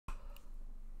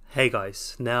Hey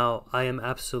guys, now I am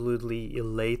absolutely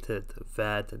elated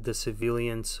that the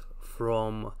civilians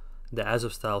from the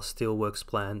Azovstal Steelworks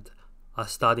plant are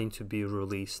starting to be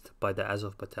released by the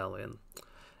Azov battalion.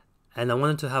 And I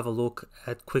wanted to have a look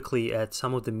at quickly at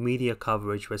some of the media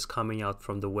coverage that's coming out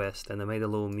from the West, and I made a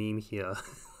little meme here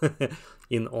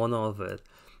in honor of it.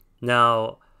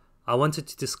 Now, I wanted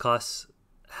to discuss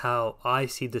how I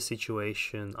see the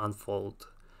situation unfold.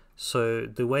 So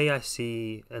the way I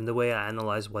see and the way I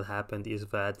analyze what happened is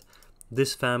that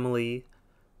this family,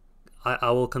 I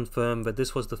will confirm that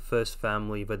this was the first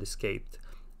family that escaped.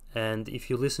 And if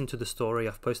you listen to the story,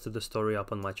 I've posted the story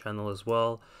up on my channel as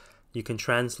well. You can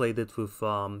translate it with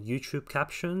YouTube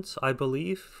captions, I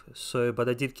believe. So, but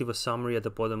I did give a summary at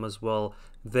the bottom as well.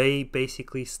 They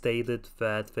basically stated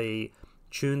that they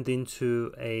tuned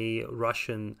into a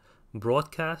Russian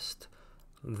broadcast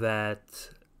that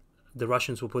the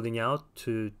Russians were putting out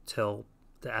to tell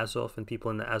the Azov and people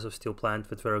in the Azov steel plant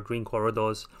that there are green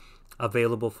corridors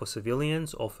available for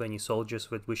civilians or for any soldiers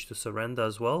that wish to surrender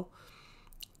as well.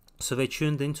 So they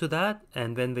tuned into that,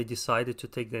 and then they decided to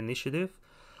take the initiative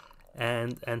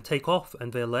and take off,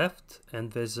 and they left.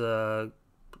 And there's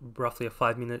roughly a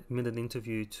 5-minute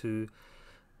interview to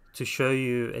show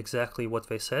you exactly what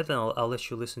they said, and I'll let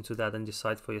you listen to that and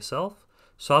decide for yourself.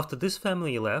 So after this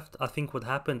family left, I think what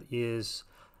happened is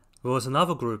there was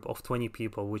another group of 20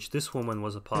 people, which this woman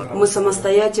was a part of. Мы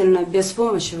самостоятельно, без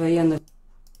помощи военных.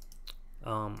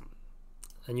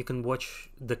 And you can watch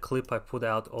the clip I put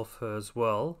out of her as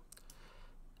well.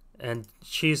 And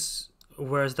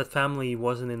whereas that family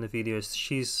wasn't in the videos,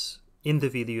 she's in the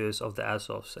videos of the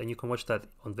Azovs, and you can watch that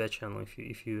on their channel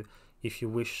if you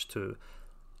wish to.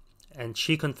 And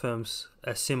she confirms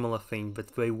a similar thing,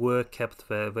 that they were kept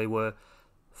there, they were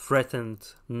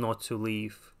threatened not to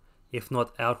leave, if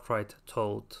not outright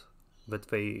told that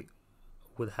they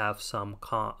would have some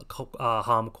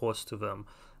harm caused to them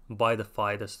by the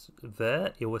fighters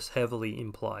there. It was heavily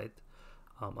implied,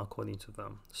 according to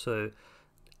them. So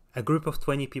a group of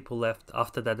 20 people left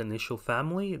after that initial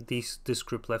family. This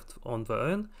group left on their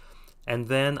own. And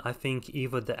then I think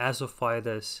either the Azov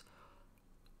fighters,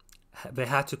 they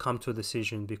had to come to a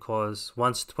decision, because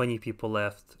once 20 people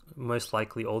left, most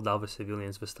likely all the other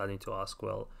civilians were starting to ask,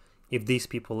 well, if these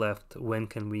people left, when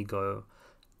can we go?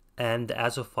 And the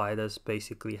Azov fighters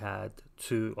basically had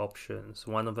two options.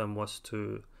 One of them was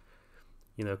to,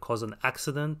 cause an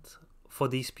accident for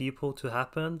these people to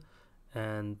happen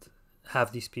and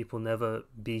have these people never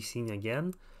be seen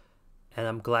again. And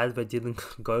I'm glad they didn't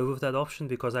go with that option,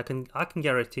 because I can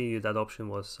guarantee you that option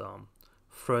was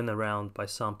thrown around by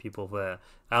some people there.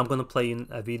 I'm gonna play in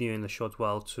a video in a short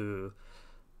while to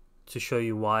show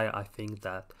you why I think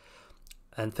that.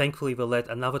 And thankfully they let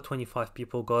another 25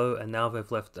 people go, and now they've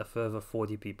left a further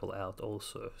 40 people out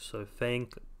also. So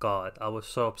thank God. I was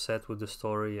so upset with the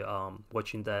story,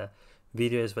 watching the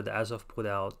videos that Azov put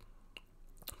out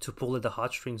to pull at the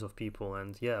heartstrings of people.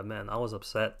 And yeah, man, I was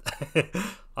upset.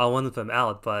 I wanted them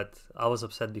out, but I was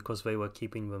upset because they were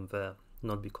keeping them there,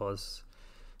 not because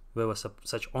there were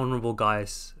such honorable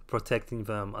guys protecting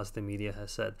them, as the media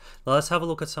has said. Now let's have a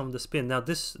look at some of the spin. Now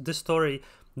this story,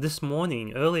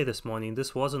 earlier this morning,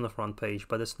 this was on the front page,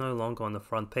 but it's no longer on the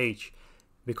front page,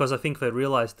 because I think they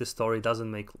realized this story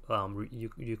doesn't make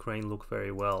Ukraine look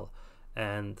very well.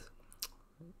 And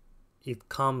it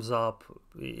comes up,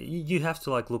 you have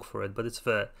to look for it, but it's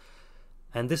there.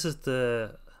 And this is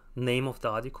the name of the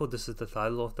article, this is the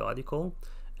title of the article,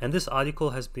 and this article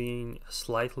has been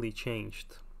slightly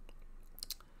changed.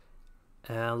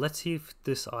 Let's see if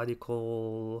this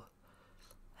article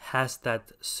has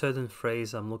that certain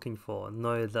phrase I'm looking for.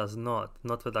 No, it does not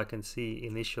that I can see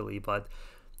initially, but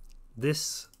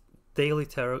this Daily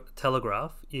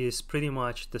Telegraph is pretty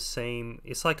much the same.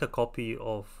 It's like a copy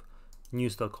of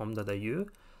news.com.au,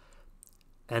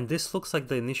 and this looks like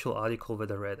the initial article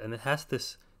that I read, and it has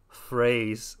this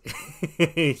phrase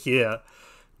here,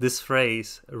 this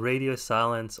phrase, radio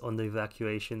silence on the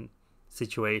evacuation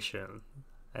situation,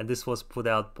 and this was put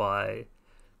out by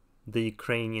the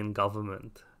Ukrainian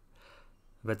government,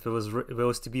 that there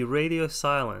was to be radio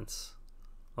silence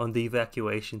on the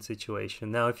evacuation situation.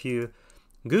 Now if you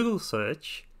Google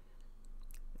search,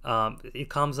 it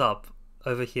comes up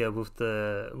over here with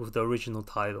the original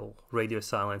title, radio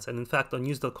silence. And in fact, on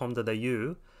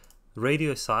news.com.au,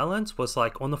 radio silence was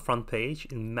on the front page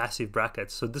in massive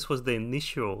brackets. So this was the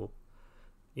initial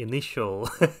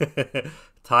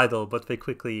title, but they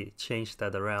quickly changed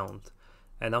that around.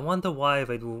 And I wonder why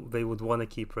they would want to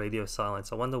keep radio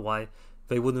silence. I wonder why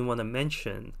they wouldn't want to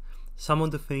mention some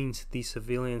of the things these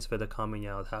civilians that are coming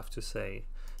out have to say.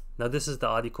 Now this is the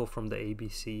article from the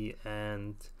ABC,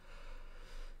 and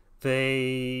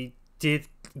they did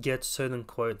get certain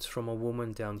quotes from a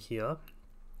woman down here,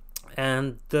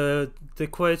 and the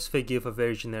quotes they give are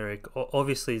very generic.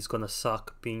 Obviously, it's gonna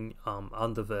suck being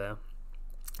under there.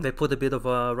 They put a bit of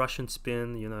a Russian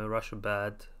spin, you know, Russia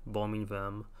bad, bombing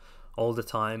them all the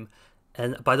time.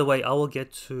 And by the way, I will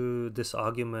get to this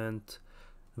argument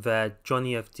that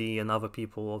Johnny FD and other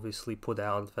people obviously put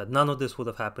out, that none of this would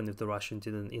have happened if the Russians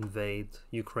didn't invade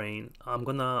Ukraine. I'm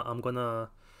gonna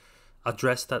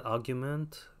address that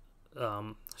argument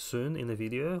soon in a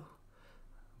video,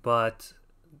 but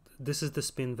this is the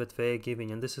spin that they're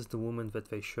giving, and this is the woman that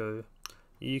they show.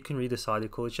 You can read this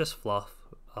article. It's just fluff,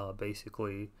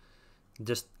 basically.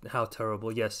 Just how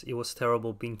terrible. Yes, it was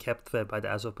terrible being kept there by the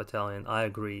Azov battalion. I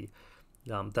agree.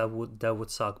 That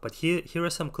would suck. But here are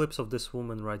some clips of this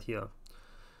woman right here,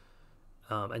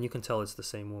 and you can tell it's the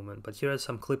same woman. But here are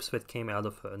some clips that came out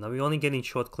of her. Now we're only getting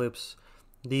short clips.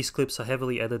 These clips are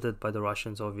heavily edited by the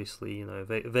Russians. Obviously, you know,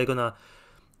 they're gonna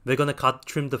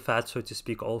trim the fat, so to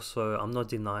speak. Also, I'm not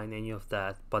denying any of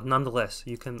that, but nonetheless,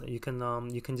 you can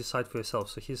decide for yourself.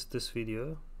 So here's this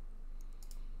video.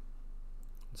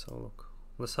 So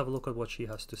let's have a look at what she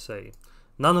has to say.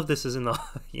 None of this is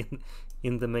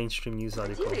in the mainstream news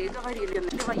article.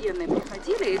 Военные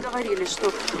приходили и говорили,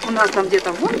 что у нас там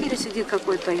где-то в бункере сидит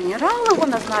какой-то генерал, его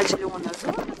назначили, он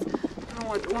азовец.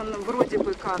 Вот, он вроде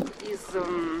бы как из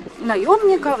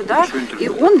наемников, да, и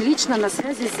он лично на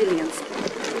связи с Зеленским.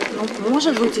 Ну,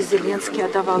 может быть, и Зеленский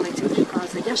отдавал эти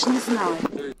приказы, я ж не знаю.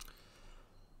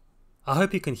 I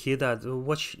hope you can hear that.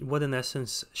 What in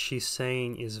essence she's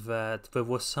saying is that there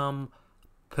was some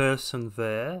person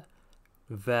there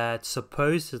that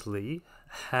supposedly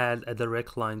had a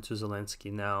direct line to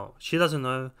Zelensky. Now, she doesn't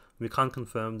know. We can't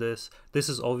confirm this. This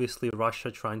is obviously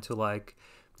Russia trying to, like,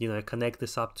 you know, connect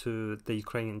this up to the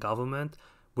Ukrainian government,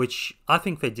 which I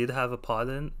think they did have a part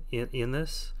in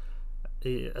this.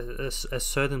 A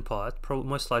certain part,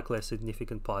 most likely a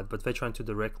significant part, but they're trying to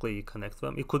directly connect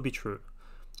them. It could be true.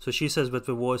 So she says that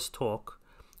there was talk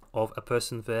of a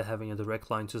person there having a direct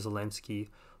line to Zelensky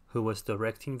who was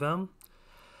directing them.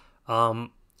 I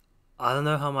don't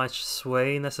know how much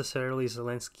sway necessarily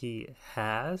Zelensky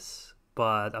has,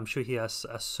 but I'm sure he has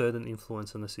a certain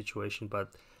influence on the situation. But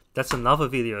that's another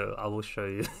video I will show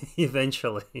you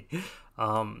eventually.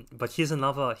 But here's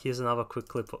another quick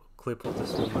clip of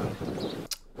this woman,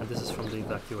 and this is from the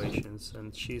evacuations.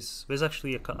 And there's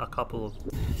actually a couple of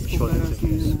short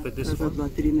interviews. But this one.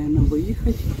 Наверное,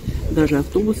 выехать. Даже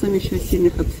автобусами еще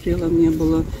сильных обстрелов не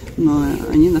было, но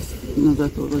они нас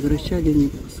назад возвращали, не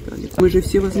пускали. Мы же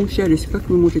все возмущались, как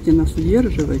вы можете нас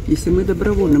удерживать, если мы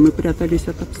добровольно, мы прятались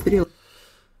от обстрелов.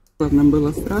 Нам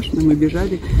было страшно, мы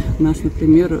бежали, нас,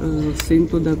 например, сын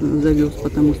туда завез,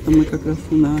 потому что мы как раз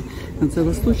на конце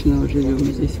Восточного живем,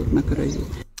 здесь вот на краю.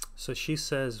 So she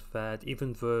says that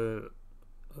even though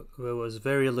there was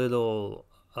very little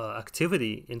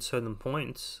activity in certain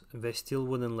points, they still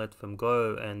wouldn't let them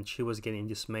go, and she was getting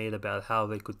dismayed about how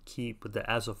they could keep the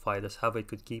Azov fighters, how they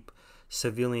could keep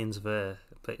civilians there,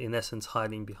 but in essence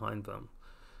hiding behind them.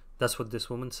 That's what this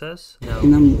woman says. Now,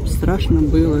 нам страшно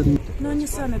было. Но они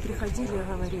сами приходили и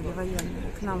говорили,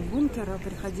 военные, к нам в бункер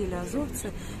приходили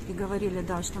азовцы и говорили,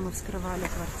 да, что мы вскрывали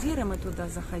квартиры, мы туда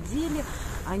заходили,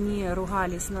 они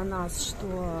ругались на нас,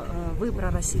 что вы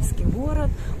пророссийский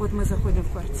город, вот мы заходим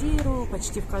в квартиру,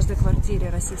 почти в каждой квартире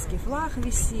российский флаг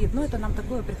висит, ну это нам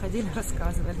такое приходили,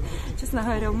 рассказывали. Честно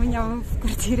говоря, у меня в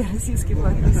квартире российский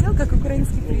флаг висел, как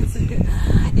украинский, в принципе,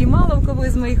 и мало у кого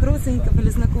из моих родственников или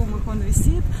знакомых он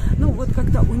висит. Ну вот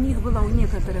как-то у них была, у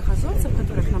некоторых азовцев,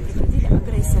 которые к нам приходили,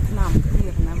 агрессия к нам, к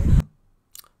мирным.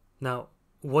 Now,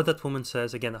 what that woman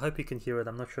says, again, I hope you can hear it,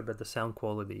 I'm not sure about the sound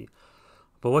quality,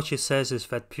 but what she says is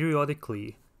that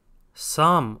periodically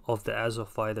some of the Azov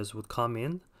fighters would come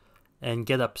in and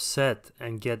get upset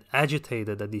and get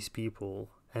agitated at these people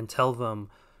and tell them,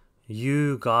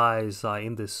 you guys are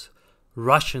in this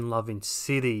Russian-loving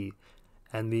city,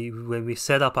 and when we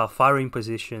set up our firing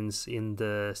positions in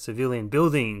the civilian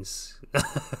buildings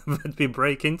that we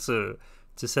break into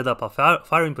to set up our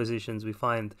firing positions, we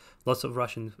find lots of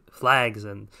Russian flags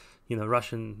and, you know,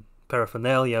 Russian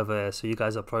paraphernalia there, so you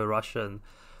guys are pro-Russian.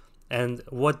 And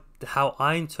how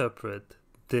I interpret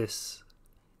this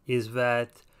is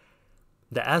that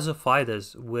the Azov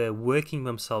fighters were working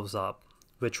themselves up,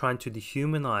 were trying to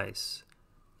dehumanize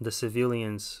the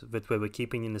civilians that we were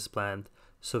keeping in this plant,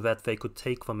 so that they could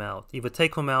take them out. Either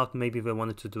take them out, maybe they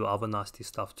wanted to do other nasty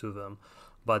stuff to them.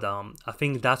 But I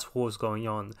think that's what was going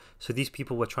on. So these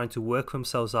people were trying to work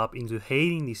themselves up into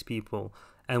hating these people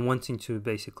and wanting to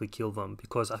basically kill them.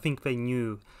 Because I think they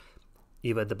knew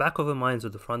either at the back of their minds or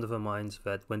the front of their minds,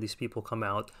 that when these people come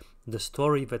out, the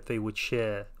story that they would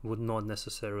share would not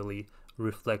necessarily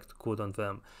reflect good on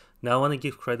them. Now, I want to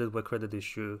give credit where credit is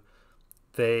due.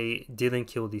 They didn't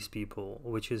kill these people,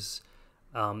 which is,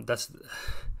 that's,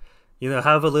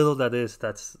 however little that is,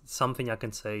 that's something I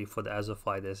can say for the Azov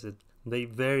fighters. They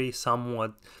very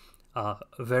somewhat,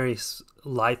 very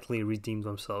lightly redeemed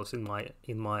themselves in my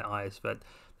eyes,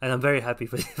 and I'm very happy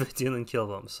they didn't kill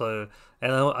them. So,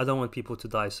 and I don't want people to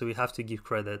die. So we have to give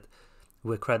credit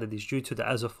where credit is due to the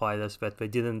Azov fighters, that they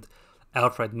didn't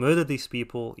outright murder these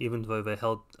people, even though they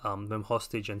held them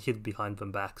hostage and hid behind their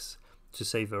backs to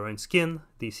save their own skin,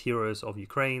 these heroes of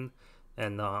Ukraine.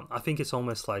 And I think it's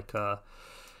almost like the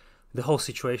whole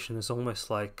situation is almost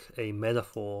like a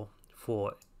metaphor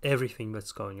for everything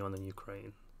that's going on in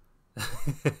Ukraine.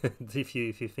 if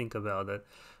you think about it,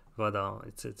 but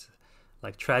it's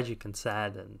like tragic and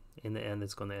sad, and in the end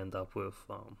it's going to end up with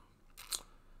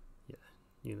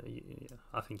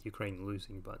I think Ukraine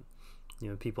losing, but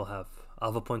people have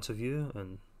other points of view,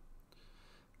 and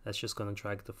that's just going to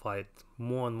drag the fight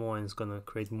more and more, and it's going to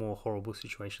create more horrible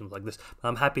situations like this.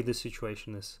 I'm happy this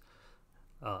situation is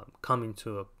coming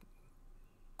to a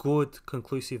good,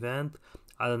 conclusive end.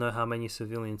 I don't know how many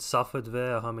civilians suffered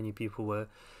there, or how many people were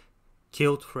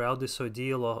killed throughout this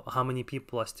ordeal, or how many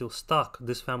people are still stuck.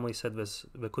 This family said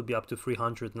there could be up to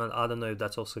 300. I don't know if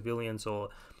that's all civilians or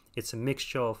it's a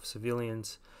mixture of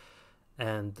civilians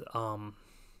and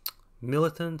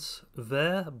militants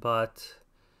there, but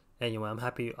anyway, I'm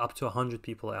happy. Up to 100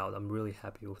 people out. I'm really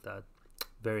happy with that.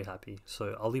 Very happy.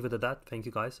 So I'll leave it at that. Thank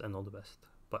you guys, and all the best.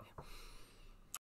 Bye.